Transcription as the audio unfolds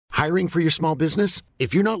Hiring for your small business?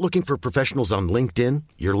 If you're not looking for professionals on LinkedIn,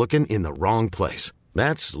 you're looking in the wrong place.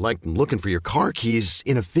 That's like looking for your car keys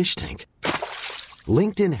in a fish tank.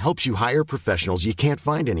 LinkedIn helps you hire professionals you can't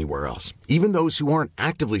find anywhere else, even those who aren't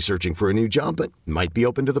actively searching for a new job but might be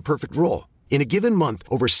open to the perfect role. In a given month,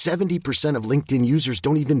 over 70% of LinkedIn users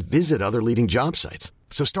don't even visit other leading job sites.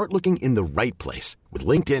 So start looking in the right place. With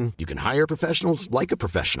LinkedIn, you can hire professionals like a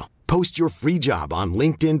professional. Post your free job on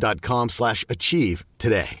linkedin.com/achieve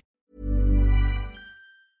today.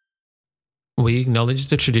 We acknowledge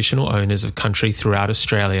the traditional owners of country throughout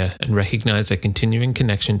Australia and recognise their continuing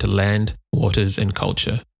connection to land, waters and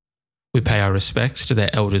culture. We pay our respects to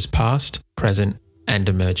their elders past, present and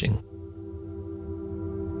emerging.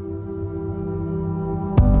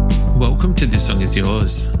 Welcome to This Song Is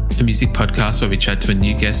Yours, a music podcast where we chat to a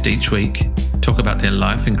new guest each week, talk about their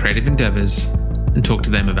life and creative endeavours, and talk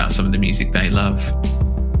to them about some of the music they love.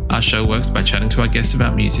 Our show works by chatting to our guests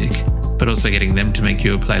about music, but also getting them to make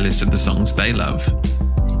you a playlist of the songs they love.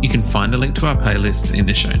 You can find the link to our playlists in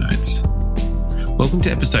the show notes. Welcome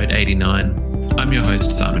to episode 89. I'm your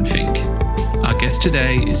host, Simon Fink. Our guest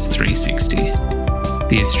today is 360.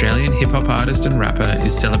 The Australian hip-hop artist and rapper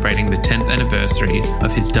is celebrating the 10th anniversary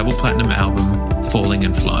of his double platinum album, Falling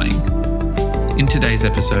and Flying. In today's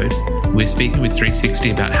episode, we're speaking with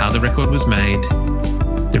 360 about how the record was made,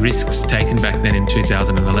 the risks taken back then in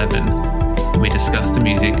 2011, and we discuss the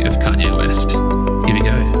music of Kanye West. Here we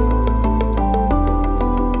go.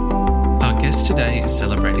 Our guest today is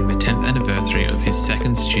celebrating the 10th anniversary of his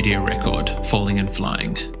second studio record, Falling and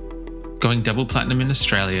Flying. Going double platinum in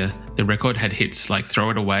Australia, the record had hits like Throw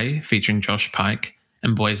It Away featuring Josh Pike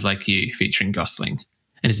and Boys Like You featuring Gosling,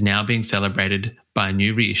 and is now being celebrated by a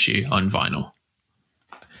new reissue on vinyl.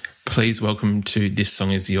 Please welcome to This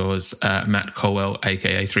Song Is Yours, Matt Colwell,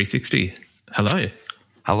 aka 360. Hello.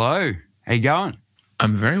 Hello. How you going?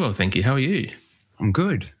 I'm very well, thank you. How are you? I'm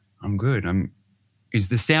good. Is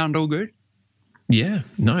the sound all good? Yeah.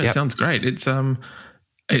 No, it sounds great. It's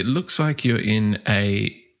it looks like you're in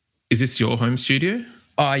is this your home studio?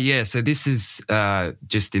 Oh yeah. So this is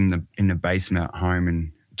just in the basement at home,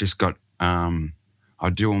 and just got I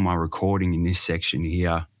do all my recording in this section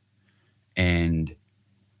here, and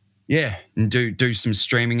yeah, and do some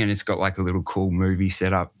streaming, and it's got like a little cool movie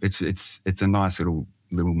setup. It's a nice little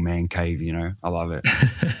man cave, you know. I love it.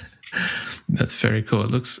 That's very cool.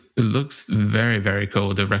 It looks very, very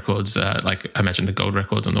cool. The records, like I imagine the gold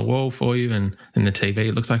records on the wall for you, and the TV.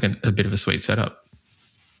 It looks like a bit of a sweet setup.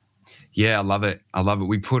 Yeah, I love it.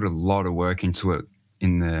 We put a lot of work into it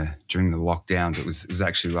during the lockdowns. It was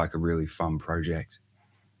actually like a really fun project.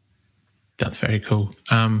 That's very cool.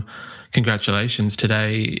 Congratulations.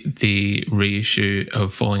 Today, the reissue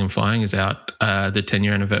of Falling and Flying is out, the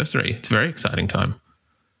 10-year anniversary. It's a very exciting time.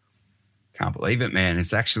 Can't believe it, man.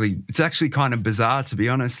 It's actually kind of bizarre, to be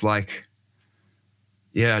honest. Like,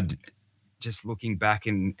 yeah, just looking back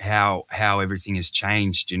and how everything has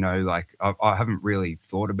changed, you know, like I haven't really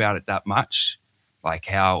thought about it that much, like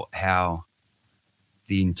how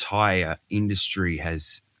the entire industry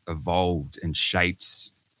has evolved and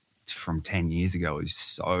shaped from 10 years ago is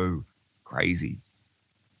so crazy.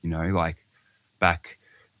 You know, like back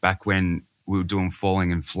when we were doing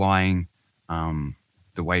Falling and Flying,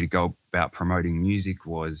 the way to go about promoting music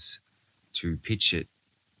was to pitch it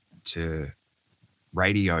to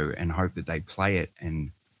radio and hope that they play it.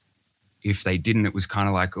 And if they didn't, it was kind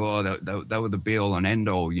of like, oh, they were the be all and end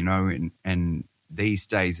all, you know. And these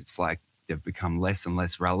days it's like they've become less and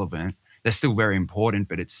less relevant. They're still very important,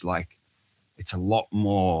 but it's like it's a lot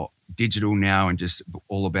more digital now and just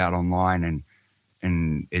all about online,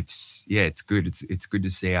 and it's good. It's good to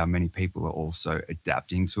see how many people are also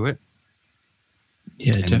adapting to it.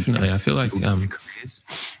 Yeah, definitely. I feel like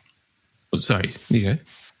sorry, you go.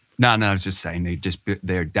 No, I was just saying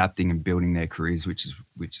they're adapting and building their careers, which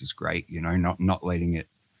is great. You know, not letting it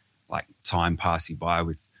like time pass you by.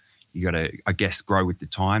 With you got to, I guess, grow with the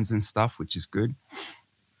times and stuff, which is good.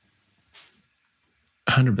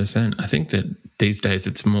 100%. I think that these days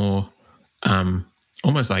it's more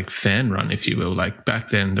almost like fan run, if you will. Like back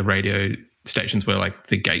then, the radio stations were like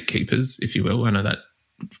the gatekeepers, if you will. I know that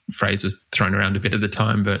phrase was thrown around a bit at the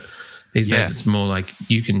time, but these days it's more like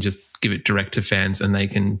you can just give it direct to fans and they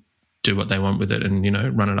can do what they want with it and, you know,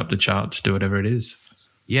 run it up the charts, do whatever it is.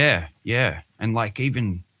 Yeah. And like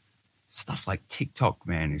even stuff like TikTok,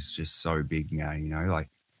 man, is just so big now, you know, like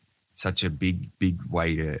such a big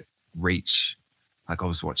way to reach. Like I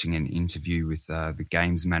was watching an interview with the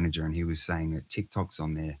games manager, and he was saying that TikTok's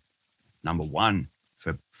on there number one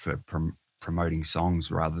for promoting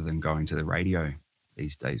songs rather than going to the radio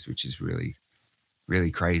these days, which is really, really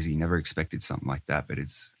crazy. Never expected something like that, but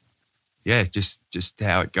it's yeah, just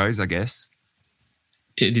how it goes, I guess.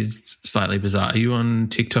 It is slightly bizarre. Are you on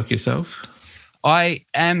TikTok yourself? I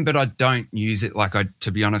am, but I don't use it. Like,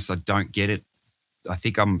 to be honest, I don't get it. I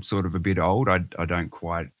think I'm sort of a bit old. I don't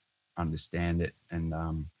quite understand it, and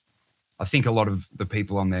I think a lot of the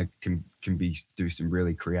people on there can do some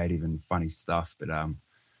really creative and funny stuff. But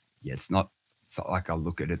yeah, it's not like I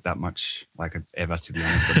look at it that much, like ever. To be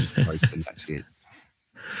honest, I just post and that's it.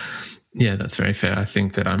 Yeah, that's very fair. I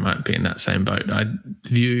think that I might be in that same boat. I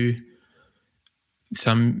view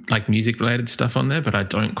some like music related stuff on there, but I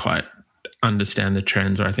don't quite understand the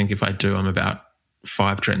trends, or I think if I do, I'm about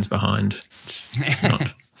 5 trends behind. It's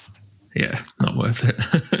not, yeah, not worth it.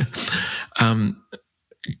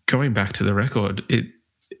 Going back to the record, it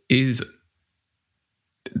is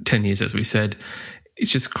 10 years, as we said.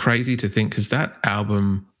 It's just crazy to think, because that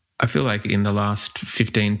album, I feel like in the last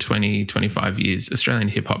 15, 20, 25 years, Australian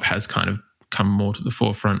hip-hop has kind of come more to the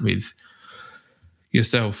forefront with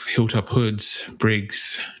yourself, Hilltop Hoods,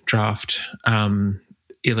 Briggs, Draft,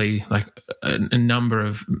 Illy, like a number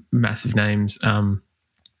of massive names.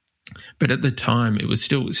 But at the time, it was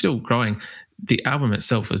still growing. The album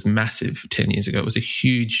itself was massive 10 years ago. It was a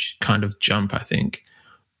huge kind of jump, I think.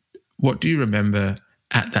 What do you remember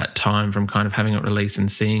at that time from kind of having it released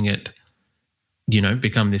and seeing it,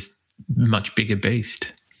 become this much bigger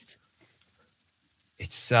beast?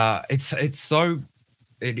 It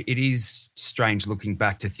is strange looking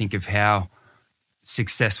back to think of how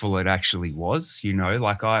successful it actually was.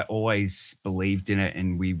 Like, I always believed in it,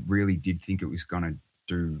 and we really did think it was going to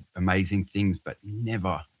do amazing things, but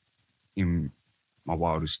never in my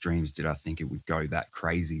wildest dreams did I think it would go that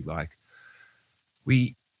crazy. Like,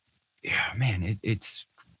 it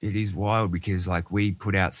is wild, because like we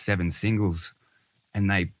put out 7 singles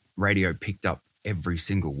and radio picked up every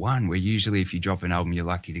single one, where usually if you drop an album, you're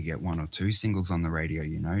lucky to get 1 or 2 singles on the radio,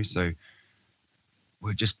 So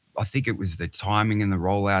I think it was the timing and the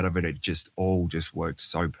rollout of it. It just all worked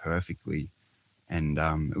so perfectly. And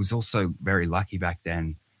it was also very lucky back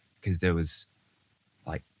then, because there was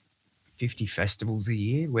like 50 festivals a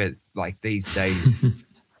year, where like these days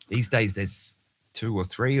there's 2 or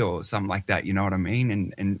 3 or something like that, you know what I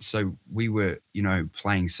mean? And so we were,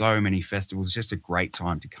 playing so many festivals, just a great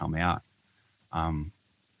time to come out.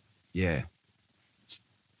 Yeah, it's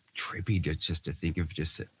trippy to think of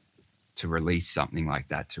to release something like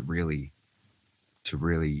that, to really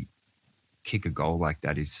kick a goal like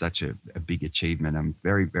that is such a big achievement. I'm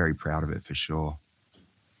very, very proud of it, for sure.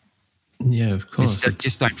 Yeah, of course.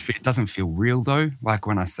 It doesn't feel real though. Like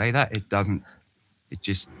when I say that, it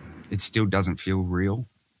still doesn't feel real.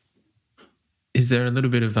 Is there a little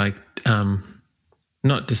bit of like,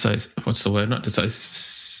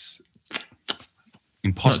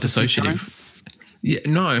 imposter dissociative? Yeah,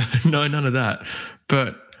 no, none of that.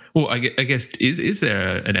 But, well, I guess, is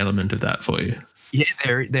there an element of that for you? Yeah,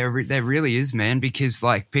 there really is, man, because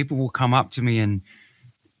like people will come up to me and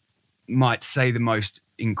might say the most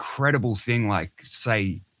incredible thing, like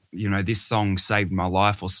say, this song saved my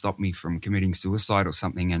life or stopped me from committing suicide or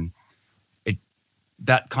something. And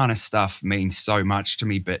that kind of stuff means so much to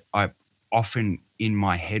me, but I often in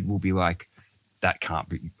my head will be like, that can't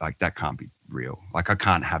be real. Like I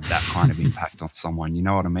can't have that kind of impact on someone, you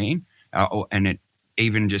know what I mean? And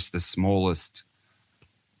even just the smallest,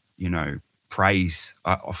 praise,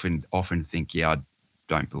 I often think, yeah, I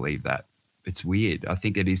don't believe that. It's weird. I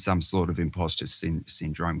think it is some sort of imposter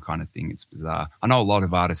syndrome kind of thing. It's bizarre. I know a lot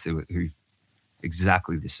of artists who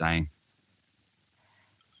exactly the same.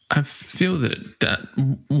 I feel that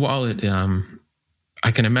while it,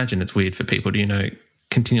 I can imagine it's weird for people to,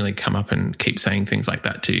 continually come up and keep saying things like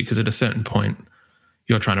that to you, because at a certain point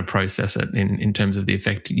you're trying to process it in terms of the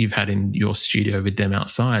effect you've had in your studio with them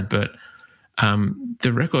outside. But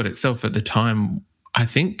the record itself at the time, I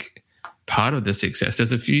think part of the success,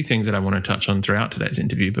 there's a few things that I want to touch on throughout today's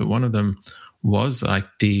interview, but one of them was like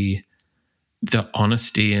the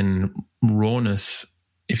honesty and rawness,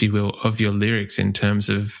 if you will, of your lyrics in terms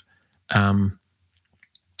of,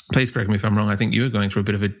 please correct me if I'm wrong, I think you were going through a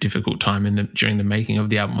bit of a difficult time during the making of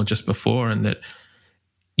the album or just before, and that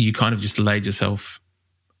you kind of just laid yourself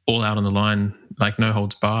all out on the line, like no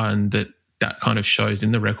holds bar, and that kind of shows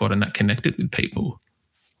in the record and that connected with people.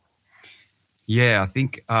 Yeah, I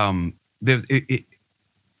think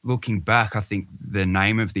looking back, I think the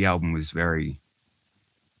name of the album was very,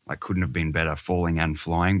 like, couldn't have been better, Falling and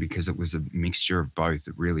Flying, because it was a mixture of both.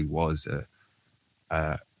 It really was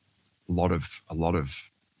a lot of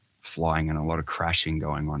flying and a lot of crashing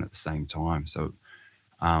going on at the same time. So,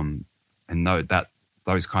 and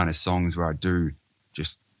those kind of songs where I do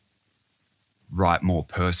just write more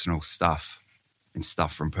personal stuff, and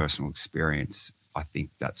stuff from personal experience, I think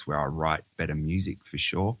that's where I write better music for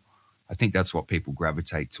sure. I think that's what people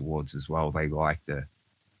gravitate towards as well. They like the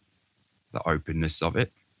openness of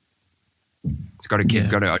it. It's got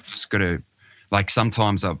to, like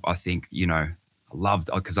sometimes I think, you know, I love,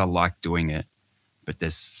 because I like doing it, but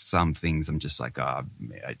there's some things I'm just like, I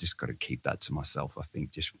just got to keep that to myself. I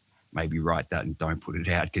think just maybe write that and don't put it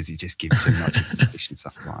out because you just give too much information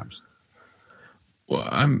sometimes. Well,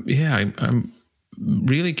 I'm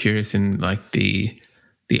really curious in like the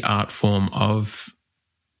art form of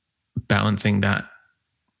balancing that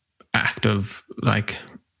act of like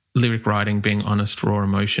lyric writing, being honest, raw,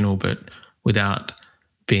 emotional, but without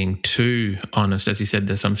being too honest. As you said,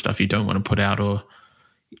 there's some stuff you don't want to put out, or,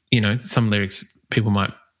 you know, some lyrics people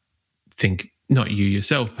might think, not you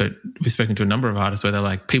yourself, but we've spoken to a number of artists where they're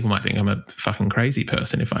like, people might think I'm a fucking crazy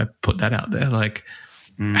person if I put that out there. Like,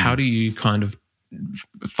 how do you kind of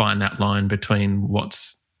find that line between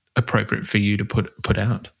what's appropriate for you to put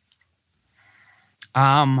out?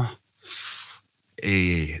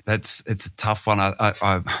 It's a tough one.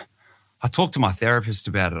 I talked to my therapist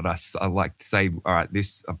about it. I like to say, all right,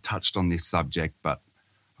 I've touched on this subject, but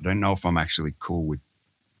I don't know if I'm actually cool with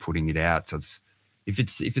putting it out. So if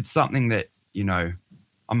it's something that, you know,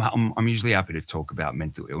 I'm usually happy to talk about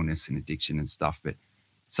mental illness and addiction and stuff, but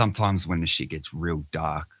sometimes when the shit gets real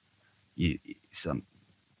dark, it's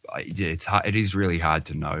hard, it is really hard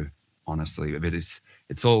to know, honestly. But it's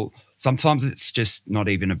all, sometimes it's just not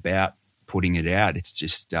even about putting it out. It's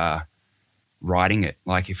just writing it.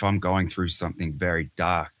 Like if I'm going through something very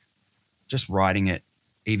dark, just writing it,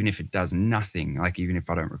 even if it does nothing, like even if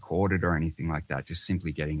I don't record it or anything like that, just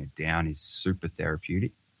simply getting it down is super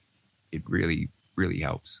therapeutic. It really, really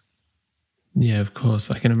helps. Yeah, of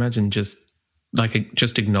course. I can imagine just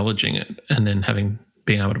acknowledging it and then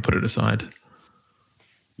being able to put it aside.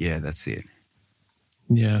 Yeah, that's it.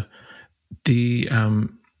 Yeah. The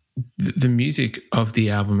music of the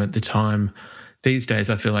album at the time, these days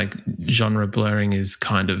I feel like genre blurring is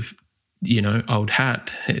kind of, you know, old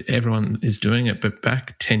hat. Everyone is doing it, but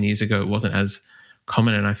back 10 years ago it wasn't as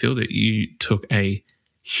common, and I feel that you took a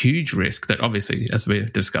huge risk that obviously, as we're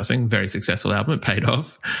discussing, very successful album, it paid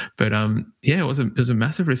off. But it was a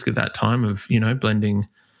massive risk at that time of, you know, blending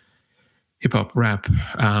hip hop, rap,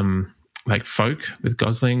 like folk with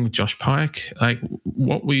Gosling, Josh Pike. Like,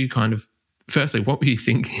 what were you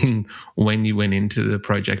thinking when you went into the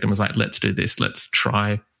project and was like, let's do this, let's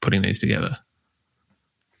try putting these together?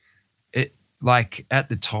 It, like at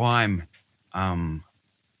the time,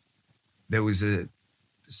 there was a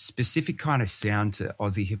specific kind of sound to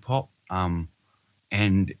Aussie hip hop,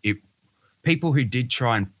 and people who did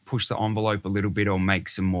try and push the envelope a little bit or make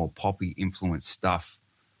some more poppy influenced stuff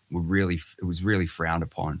it was really frowned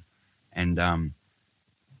upon. And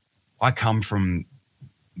I come from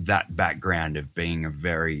that background of being a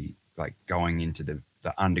very, like, going into the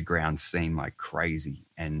underground scene like crazy,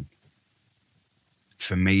 and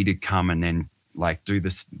for me to come and then like do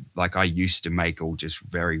this, like I used to make all just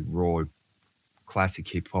very raw classic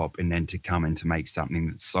hip hop, and then to come and to make something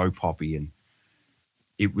that's so poppy, and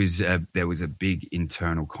it was there was a big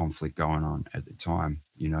internal conflict going on at the time.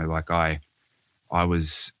 You know, like I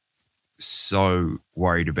was so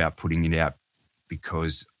worried about putting it out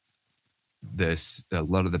because there's a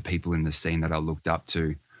lot of the people in the scene that I looked up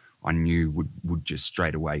to, I knew would just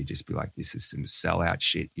straight away just be like, this is some sellout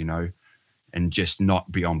shit, you know, and just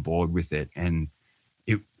not be on board with it. And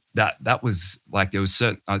that was like, there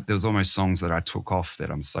was almost songs that I took off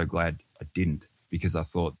that I'm so glad I didn't, because I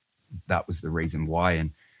thought that was the reason why.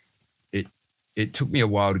 And it took me a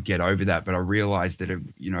while to get over that, but I realized that,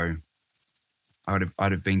 you know,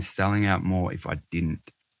 I'd have been selling out more if I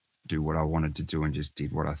didn't do what I wanted to do and just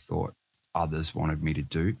did what I thought others wanted me to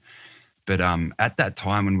do. But at that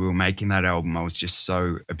time when we were making that album, I was just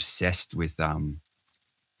so obsessed with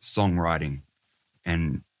songwriting,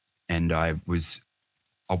 and I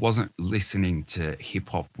wasn't listening to hip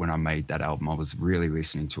hop when I made that album. I was really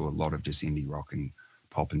listening to a lot of just indie rock and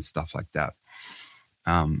pop and stuff like that.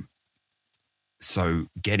 So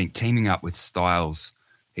teaming up with Styles,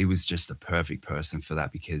 he was just the perfect person for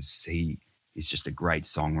that, because he is just a great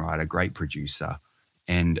songwriter, great producer.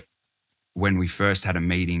 And when we first had a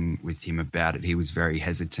meeting with him about it, he was very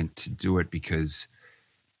hesitant to do it because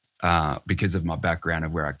of my background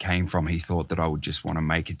of where I came from. He thought that I would just want to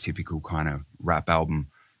make a typical kind of rap album.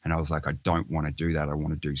 And I was like, I don't want to do that. I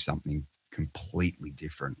want to do something completely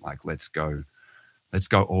different. Like, let's go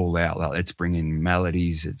all out. Like, let's bring in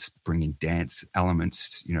melodies. Let's bring in dance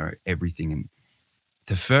elements, you know, everything. And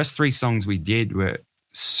the first 3 songs we did were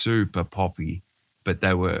super poppy, but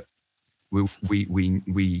they were,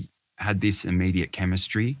 we had this immediate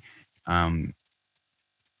chemistry. And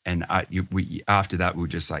after that, we were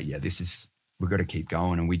just like, yeah, we've got to keep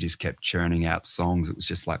going. And we just kept churning out songs. It was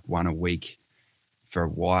just like one a week for a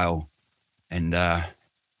while. And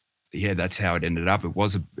yeah, that's how it ended up. It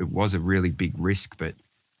was a really big risk, but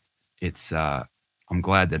it's, I'm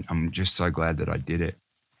just so glad that I did it.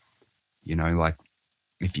 You know, like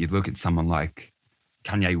if you look at someone like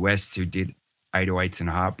Kanye West, who did 808s and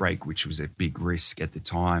Heartbreak, which was a big risk at the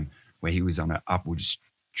time, where he was on an upwards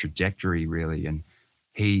trajectory really. And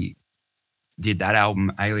he did that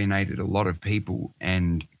album, alienated a lot of people,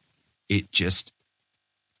 and he just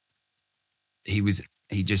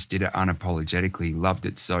did it unapologetically, loved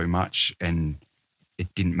it so much, and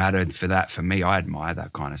it didn't matter for that. For me, I admire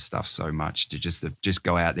that kind of stuff so much, to just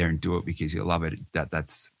go out there and do it because you love it.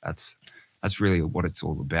 That's really what it's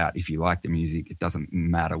all about. If you like the music, it doesn't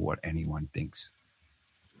matter what anyone thinks.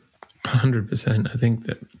 100%. I think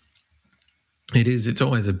that it's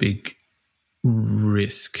always a big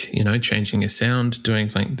risk, you know, changing your sound, doing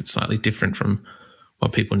something that's slightly different from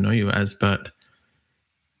what people know you as. But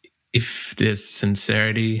if there's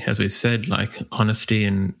sincerity, as we've said, like honesty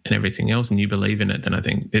and everything else, and you believe in it, then I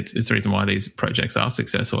think it's the reason why these projects are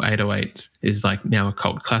successful. 808 is like now a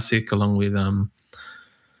cult classic, along with I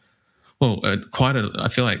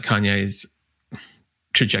feel like Kanye's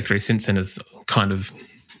trajectory since then is kind of,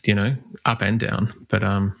 you know, up and down. But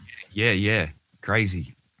yeah,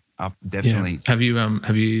 crazy, up definitely. Yeah.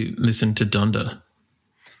 Have you listened to Donda?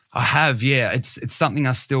 I have, yeah. It's something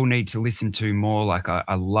I still need to listen to more. Like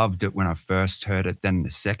I loved it when I first heard it. Then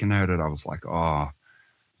the second heard it, I was like, oh,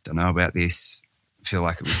 don't know about this. I feel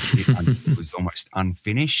like it was it was almost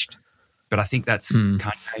unfinished. But I think that's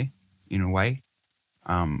Kanye in a way.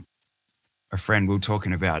 A friend, we were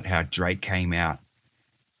talking about how Drake came out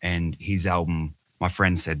and his album, my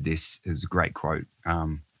friend said this, it was a great quote.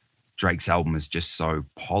 Drake's album is just so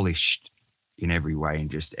polished in every way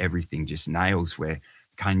and just everything just nails, where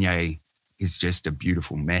Kanye is just a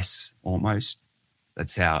beautiful mess almost.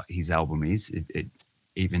 That's how his album is. It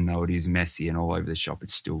even though it is messy and all over the shop,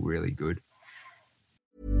 it's still really good.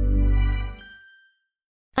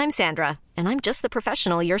 I'm Sandra, and I'm just the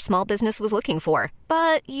professional your small business was looking for.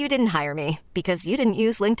 But you didn't hire me because you didn't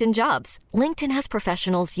use LinkedIn Jobs. LinkedIn has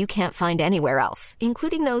professionals you can't find anywhere else,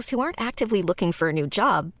 including those who aren't actively looking for a new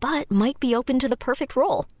job, but might be open to the perfect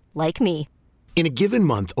role, like me. In a given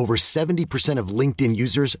month, over 70% of LinkedIn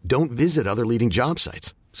users don't visit other leading job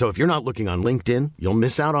sites. So if you're not looking on LinkedIn, you'll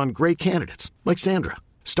miss out on great candidates like Sandra.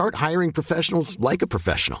 Start hiring professionals like a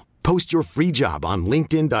professional. Post your free job on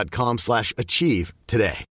linkedin.com/achieve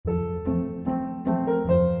today.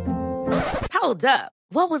 Hold up.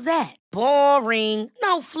 What was that? Boring.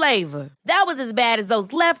 No flavor. That was as bad as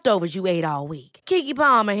those leftovers you ate all week. Keke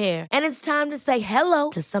Palmer here, and it's time to say hello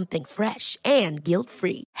to something fresh and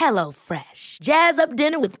guilt-free. Hello Fresh. Jazz up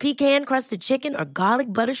dinner with pecan-crusted chicken or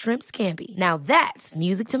garlic butter shrimp scampi. Now that's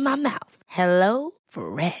music to my mouth. Hello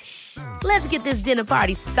Fresh. Let's get this dinner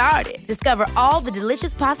party started. Discover all the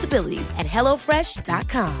delicious possibilities at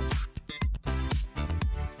hellofresh.com.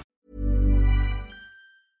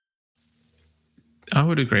 I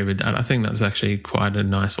would agree with that. I think that's actually quite a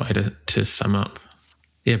nice way to sum up.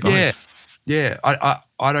 Yeah, both. Yeah.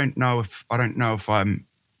 I don't know if I'm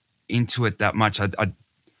into it that much. I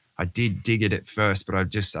did dig it at first, but I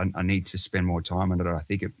need to spend more time on it. I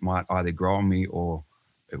think it might either grow on me or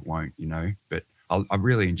it won't, you know. But I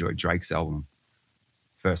really enjoyed Drake's album.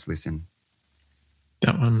 First listen.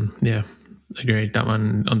 That one, yeah, agreed. That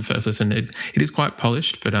one on the first listen, it is quite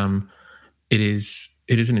polished, but it is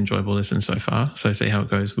an enjoyable listen so far. So see how it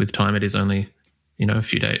goes with time. It is only, you know, a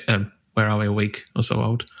few days. Where are we? A week or so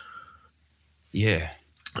old. Yeah.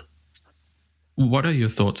 What are your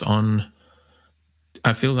thoughts on?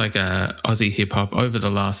 I feel like Aussie hip hop over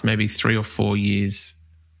the last maybe 3 or 4 years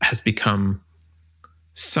has become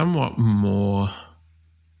somewhat more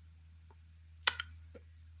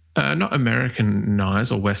not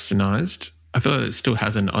Americanized or westernized. I feel like it still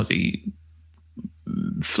has an Aussie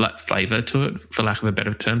flat flavor to it, for lack of a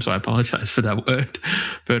better term, so I apologize for that word.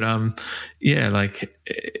 But yeah, like,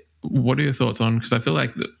 what are your thoughts on, because I feel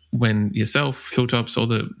like when yourself, Hilltops, all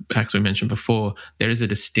the acts we mentioned before, there is a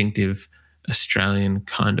distinctive Australian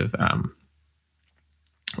kind of I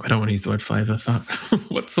don't want to use the word flavor. Fuck.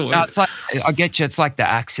 What's the word? No, it's like, I get you. It's like the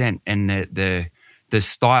accent and the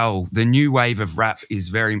style. The new wave of rap is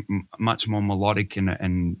very much more melodic, and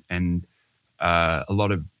a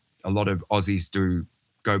lot of Aussies do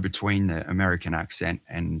go between the American accent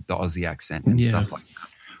and the Aussie accent and stuff like that.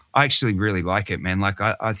 I actually really like it, man. Like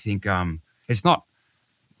I think it's not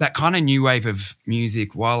that kind of new wave of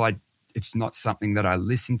music. While it's not something that I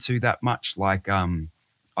listen to that much. Like, I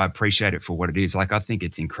appreciate it for what it is. Like, I think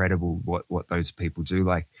it's incredible what those people do.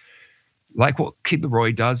 Like what Kid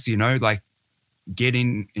Laroi does, you know, like get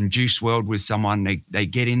in Juice WRLD with someone, they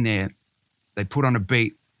get in there, they put on a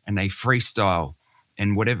beat and they freestyle,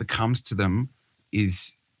 and whatever comes to them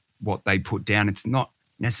is what they put down. It's not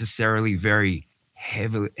necessarily very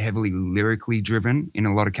heavily lyrically driven in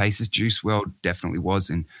a lot of cases. Juice WRLD definitely was,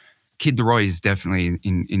 and Kid Laroi is definitely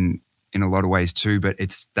in a lot of ways too, but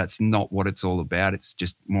that's not what it's all about. It's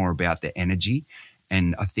just more about the energy.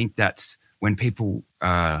 And I think that's when people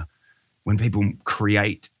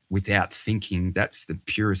create without thinking, that's the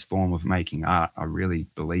purest form of making art. I really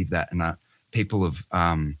believe that. And people have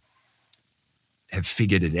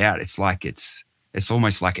figured it out. It's like it's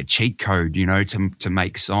almost like a cheat code, you know, to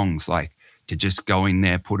make songs, like to just go in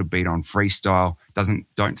there, put a beat on, freestyle.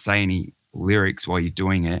 Don't say any lyrics while you're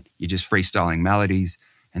doing it. You're just freestyling melodies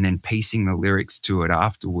and then piecing the lyrics to it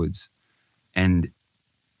afterwards. And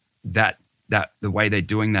that the way they're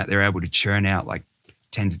doing that, they're able to churn out like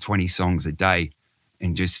 10 to 20 songs a day,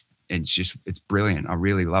 and it's brilliant. I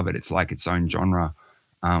really love it. It's like its own genre.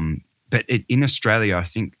 But in Australia, I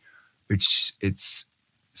think it's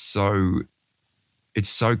so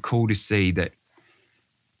cool to see that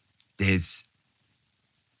there's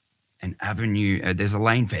an avenue, there's a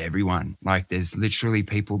lane for everyone. Like there's literally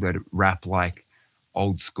people that rap like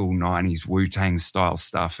old school 90s Wu-Tang style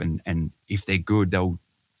stuff, and if they're good,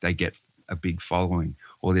 they get a big following.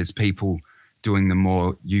 Or there's people doing the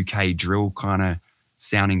more UK drill kind of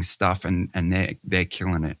sounding stuff, and they're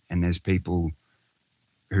killing it. And there's people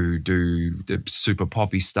who do the super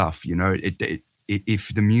poppy stuff. You know,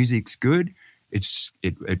 if the music's good,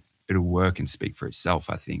 it'll work and speak for itself,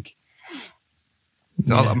 I think.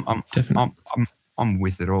 So Yeah, I'm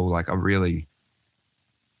with it all. Like I really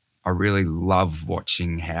love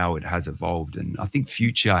watching how it has evolved, and I think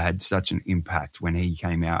Future had such an impact when he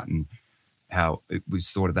came out, and how it was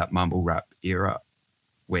sort of that mumble rap era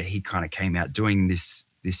where he kind of came out doing this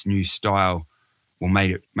new style,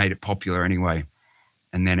 made it popular anyway,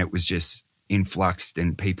 and then it was just influxed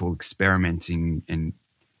and people experimenting and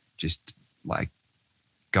just like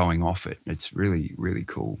going off it. It's really, really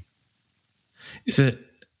cool. Is it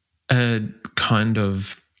a kind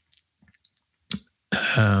of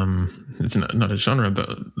it's not a genre,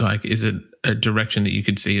 but like, is it a direction that you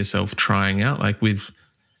could see yourself trying out? Like with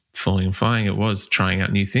Falling and Flying, it was trying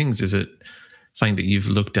out new things. Is it something that you've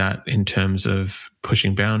looked at in terms of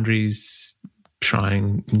pushing boundaries,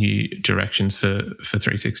 trying new directions for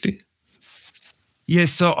 360? Yeah,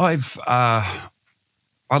 so I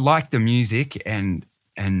like the music, and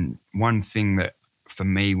one thing that for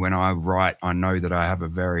me when I write, I know that I have a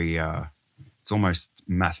very it's almost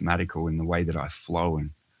mathematical in the way that I flow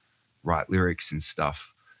and write lyrics and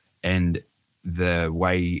stuff. And the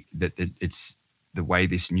way that it's the way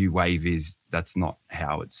this new wave is, that's not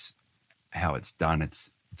how it's done.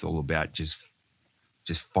 It's all about just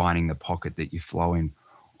finding the pocket that you flow in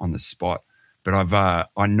on the spot. But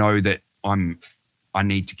I know that I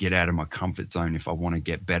need to get out of my comfort zone if I want to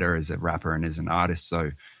get better as a rapper and as an artist.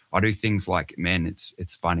 So I do things like, man,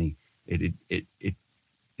 it's funny.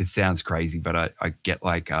 It sounds crazy, but I get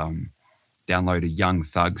like download a Young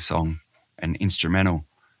Thug song, an instrumental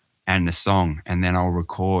and the song, and then I'll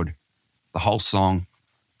record the whole song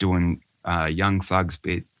doing Young Thug's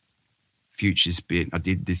bit, Future's bit. I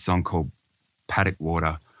did this song called Paddock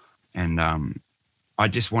Water, and I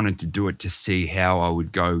just wanted to do it to see how I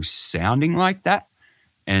would go sounding like that.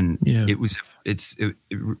 And yeah, it's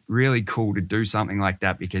really cool to do something like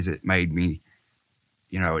that, because it made me,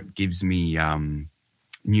 you know, it gives me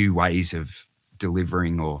new ways of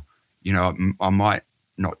delivering, or, you know, I might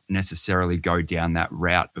not necessarily go down that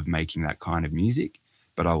route of making that kind of music,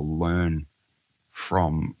 but I'll learn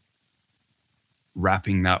from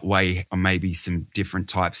rapping that way, or maybe some different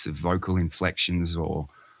types of vocal inflections or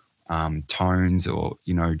tones, or,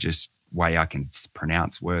 you know, just way I can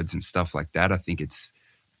pronounce words and stuff like that. I think it's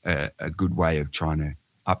a good way of trying to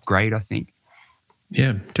upgrade, I think.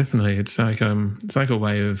 Yeah, definitely. It's like a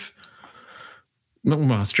way of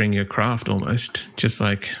mastering your craft almost, just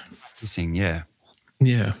like practicing. Yeah.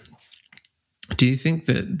 Do you think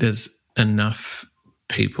that there's enough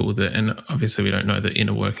people that, and obviously we don't know the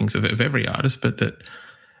inner workings of every artist, but that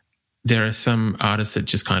there are some artists that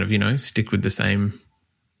just kind of, you know, stick with the same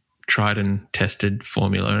tried and tested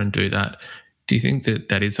formula and do that? Do you think that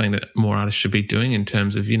that is something that more artists should be doing in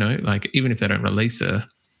terms of, you know, like even if they don't release a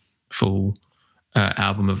full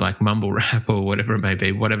album of like mumble rap or whatever it may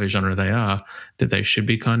be, whatever genre they are, that they should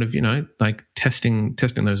be kind of, you know, like testing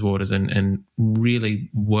those waters and really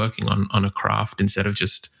working on a craft instead of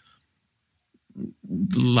just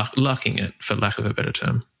lucking it, for lack of a better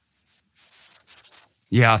term?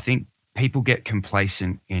 Yeah, I think people get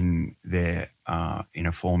complacent in their in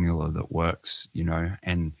a formula that works, you know,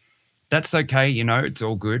 and that's okay, you know, it's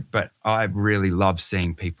all good. But I really love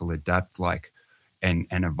seeing people adapt, like, and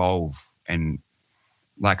evolve. And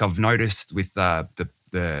like I've noticed with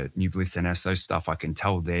the New Bliss and SO stuff, I can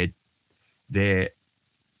tell their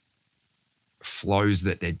flows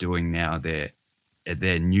that they're doing now,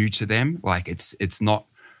 they're new to them. Like it's not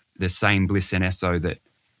the same Bliss and SO that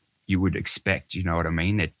you would expect, you know what I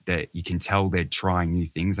mean? That you can tell they're trying new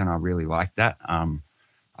things, and I really like that. I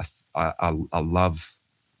love.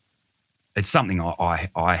 It's something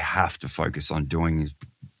I have to focus on doing,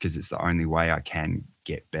 because it's the only way I can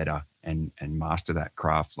get better and master that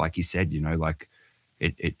craft. Like you said, you know, like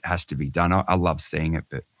it has to be done. I love seeing it,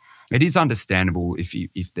 but it is understandable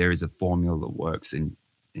if there is a formula that works and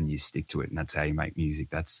you stick to it, and that's how you make music.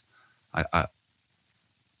 That's I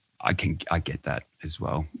get that as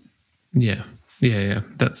well. Yeah.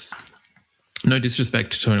 That's no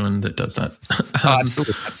disrespect to anyone that does that.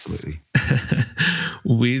 Absolutely.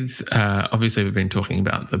 With obviously we've been talking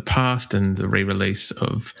about the past and the re-release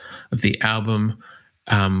of the album,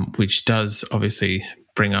 which does obviously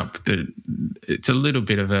bring up it's a little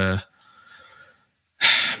bit of a,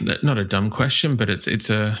 not a dumb question, but it's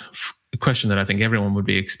a question that I think everyone would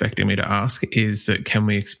be expecting me to ask, is that can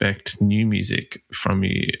we expect new music from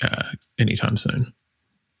you anytime soon?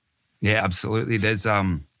 Yeah, absolutely. There's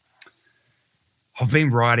I've been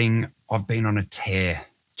writing. I've been on a tear,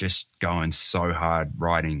 just going so hard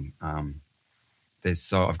writing.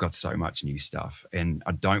 I've got so much new stuff, and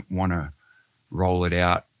I don't want to roll it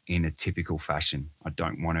out in a typical fashion. I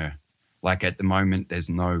don't want to, like, at the moment, there's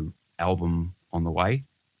no album on the way.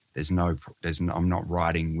 I'm not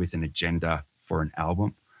writing with an agenda for an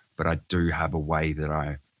album, but I do have a way that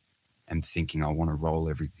I am thinking I want to roll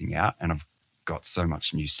everything out, and I've got so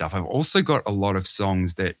much new stuff. I've also got a lot of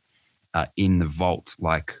songs that are in the vault,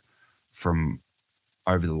 like from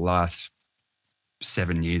over the last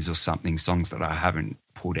 7 years or something, songs that I haven't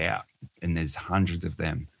put out, and there's hundreds of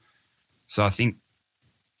them. So I think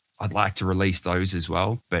I'd like to release those as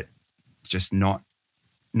well, but just not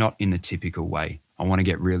in the typical way. I want to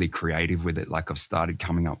get really creative with it. Like, I've started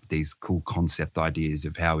coming up with these cool concept ideas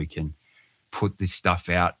of how we can put this stuff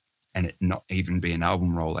out and it not even be an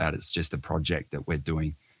album rollout. It's just a project that we're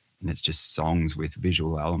doing, and it's just songs with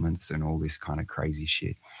visual elements and all this kind of crazy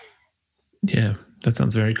shit. Yeah, that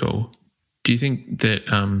sounds very cool. Do you think that,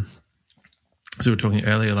 so we were talking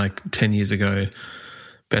earlier, like 10 years ago,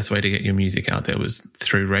 best way to get your music out there was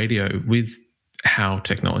through radio. With how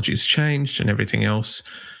technology's changed and everything else,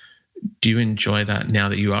 do you enjoy that now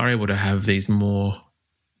that you are able to have these more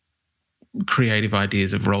creative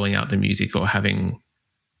ideas of rolling out the music, or having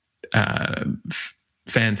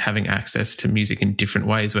fans having access to music in different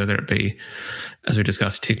ways, whether it be, as we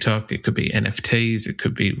discussed, TikTok, it could be NFTs, it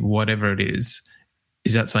could be whatever it is.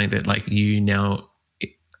 Is that something that, like, you now,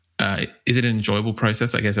 is it an enjoyable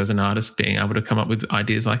process, I guess, as an artist, being able to come up with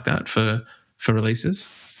ideas like that for releases?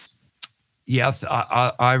 Yeah,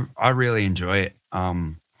 I really enjoy it.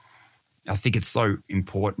 I think it's so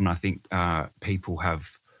important. I think people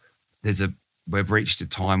have, we've reached a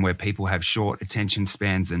time where people have short attention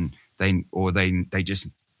spans, and they're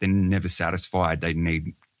never satisfied. They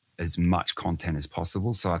need as much content as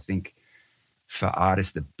possible. So I think for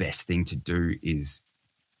artists, the best thing to do is,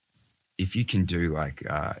 if you can do, like,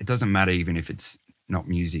 it doesn't matter even if it's not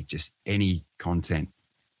music, just any content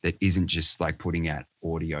that isn't just like putting out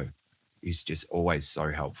audio is just always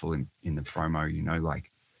so helpful in the promo, you know,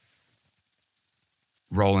 like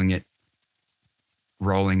rolling it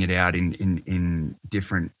out in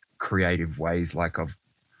different creative ways. Like I've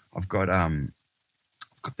got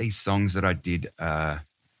these songs that I did,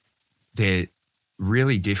 they're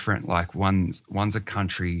really different. Like one's a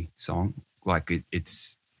country song, like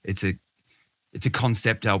it's a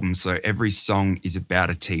concept album, so every song is about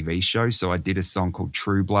a TV show. So I did a song called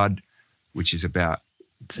True Blood, which is about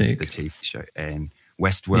the TV show, and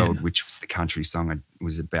Westworld, which was the country song,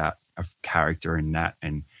 was about a character in that.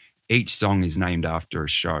 And each song is named after a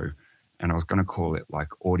show, and I was going to call it like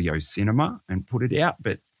Audio Cinema and put it out,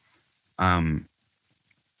 but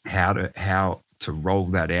how to roll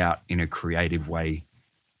that out in a creative way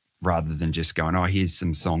rather than just going, oh, here's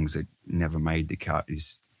some songs that never made the cut,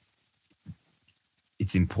 it's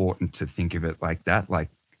important to think of it like that. Like,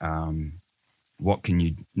 what can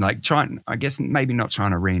you, like, I guess maybe not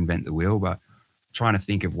trying to reinvent the wheel, but trying to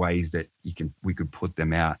think of ways that we could put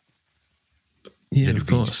them out. Yeah, of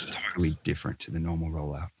course. Totally different to the normal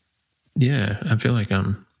rollout. Yeah, I feel like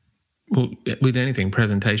well, with anything,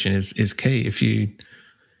 presentation is key. If you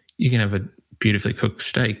can have a beautifully cooked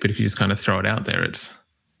steak, but if you just kind of throw it out there,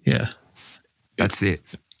 that's it.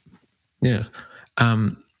 Yeah.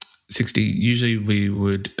 60, usually we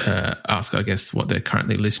would ask our guests what they're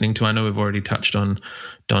currently listening to. I know we've already touched on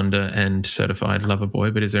Donda and Certified Lover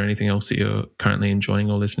Boy, but is there anything else that you're currently enjoying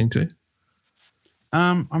or listening to?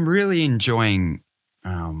 I'm really enjoying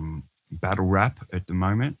battle rap at the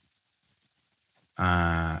moment.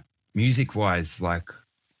 Music-wise, like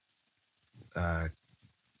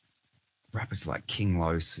rappers like King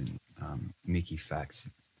Los and Mickey Fax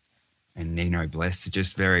and Nino Bless are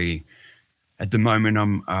just very... At the moment,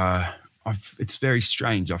 it's very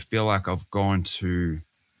strange. I feel like I've gone to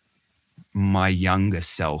my younger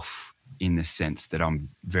self in the sense that I'm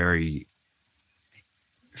very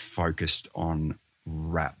focused on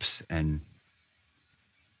raps and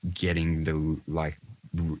getting the like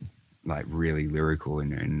really lyrical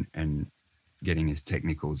and getting as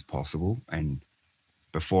technical as possible. And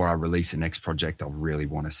before I release the next project, I really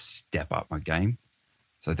want to step up my game.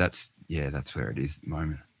 So that's where it is at the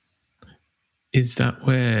moment. Is that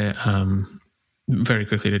where, very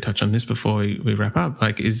quickly to touch on this before we wrap up,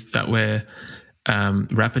 like, is that where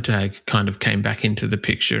Rappertag kind of came back into the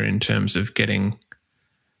picture in terms of getting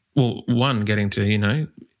to,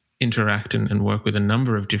 interact and work with a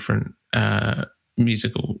number of different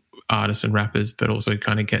musical artists and rappers, but also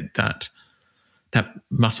kind of get that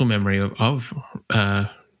muscle memory of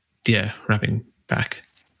rapping back?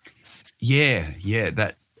 Yeah,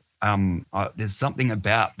 that there's something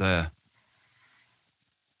about the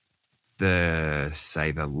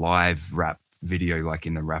live rap video, like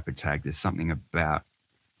in the Rappertag, there's something about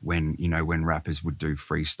when rappers would do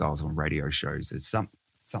freestyles on radio shows. There's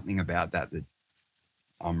something about that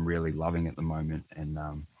I'm really loving at the moment. And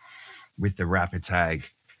with the Rappertag,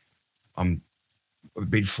 I've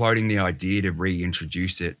been floating the idea to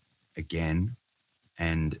reintroduce it again,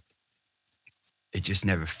 and it just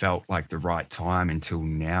never felt like the right time until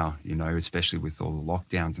now, especially with all the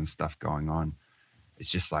lockdowns and stuff going on.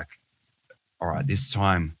 It's just like, all right, this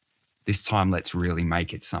time let's really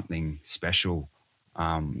make it something special.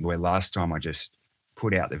 Where last time I just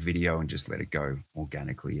put out the video and just let it go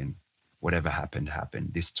organically, and whatever happened.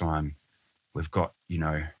 This time we've got,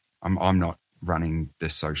 I'm not running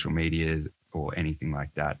the social media or anything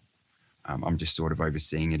like that. I'm just sort of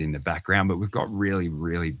overseeing it in the background, but we've got really,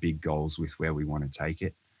 really big goals with where we want to take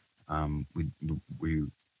it. We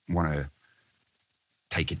want to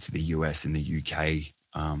take it to the US and the UK.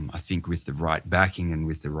 I think with the right backing and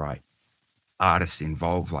with the right artists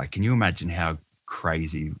involved, like, can you imagine how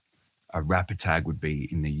crazy a Rappertag would be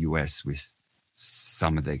in the US with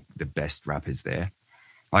some of the best rappers there?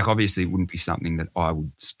 Like, obviously it wouldn't be something that I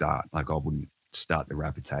would start. Like, I wouldn't start the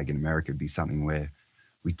Rappertag in America. It'd be something where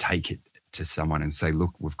we take it to someone and say,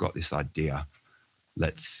 look, we've got this idea.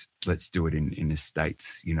 Let's do it in the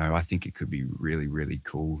States. I think it could be really, really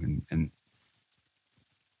cool. And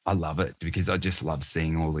I love it because I just love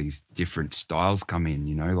seeing all these different styles come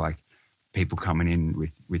in, like people coming in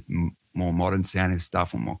with more modern sounding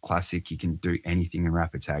stuff or more classic. You can do anything in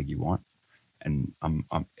Rappertag you want. And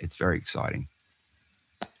it's very exciting.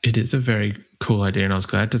 It is a very cool idea, and I was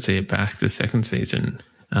glad to see it back the second season.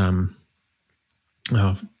 I'm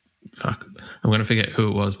going to forget who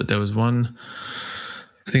it was, but there was one,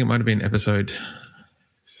 I think it might have been episode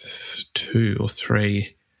 2 or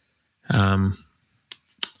 3.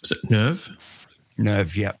 Was it Nerve?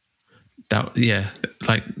 Nerve, yeah.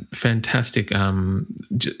 Like fantastic. I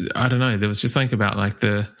don't know. There was just something about like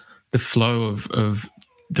the flow of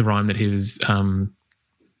the rhyme that he was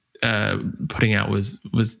putting out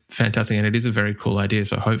was fantastic, and it is a very cool idea.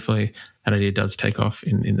 So hopefully that idea does take off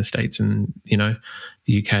in the States and the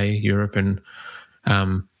UK, Europe, and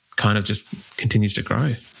kind of just continues to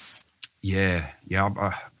grow. Yeah.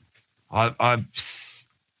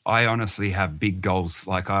 I honestly have big goals.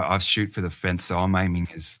 Like I shoot for the fence, so I'm aiming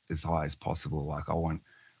as high as possible. Like I want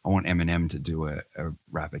Eminem to do a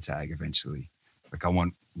Rappertag eventually. Like I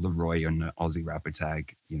want Leroy on the Aussie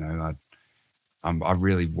Rappertag. I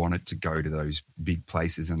really want it to go to those big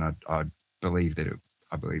places, and I believe that it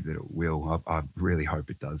will. I really hope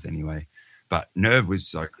it does anyway. But Nerve was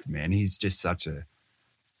so good, man. He's just such a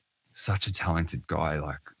talented guy.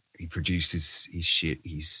 Like he produces his shit.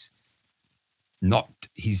 He's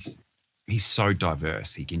so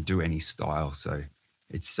diverse. He can do any style. So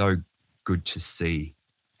it's so good to see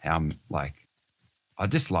how, like, I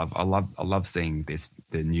love seeing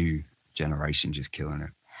the new generation just killing it.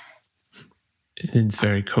 It's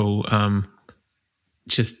very cool.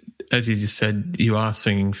 Just as you just said, you are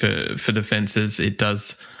swinging for the fences. It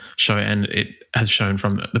does show, and it has shown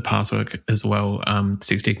from the past work as well.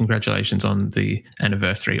 60, congratulations on the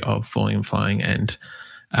anniversary of Falling and Flying, and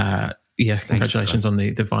congratulations on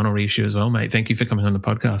the vinyl reissue as well, mate. Thank you for coming on the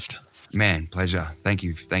podcast. Man, pleasure. Thank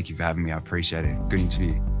you for having me. I appreciate it. Good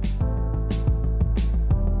interview.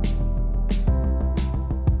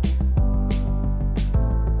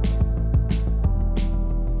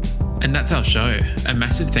 And that's our show. A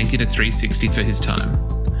massive thank you to 360 for his time.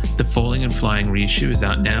 The Falling and Flying reissue is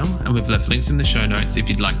out now, and we've left links in the show notes if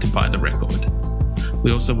you'd like to buy the record.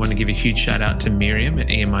 We also want to give a huge shout out to Miriam at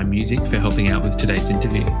EMI Music for helping out with today's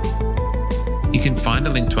interview. You can find a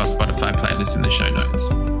link to our Spotify playlist in the show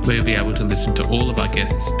notes, where you'll be able to listen to all of our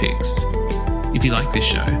guests' picks. If you like this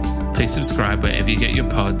show, please subscribe wherever you get your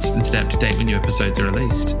pods and stay up to date when new episodes are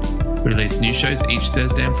released. We release new shows each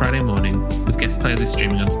Thursday and Friday morning, with guest playlists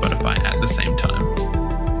streaming on Spotify at the same time.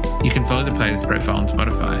 You can follow the playlist profile on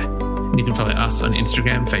Spotify, and you can follow us on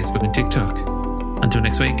Instagram, Facebook, and TikTok. Until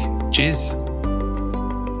next week, cheers.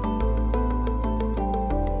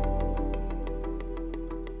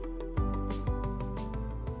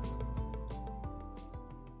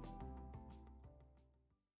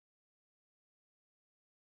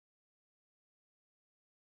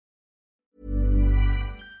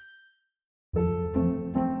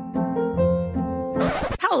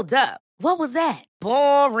 Hold up. What was that?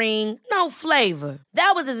 Boring. No flavor.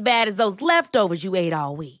 That was as bad as those leftovers you ate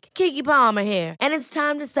all week. Keke Palmer here, and it's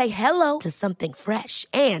time to say hello to something fresh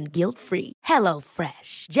and guilt-free.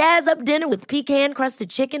 HelloFresh. Jazz up dinner with pecan-crusted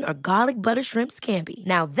chicken or garlic butter shrimp scampi.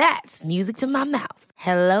 Now that's music to my mouth.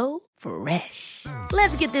 HelloFresh.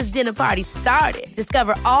 Let's get this dinner party started.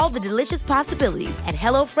 Discover all the delicious possibilities at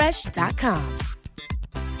HelloFresh.com.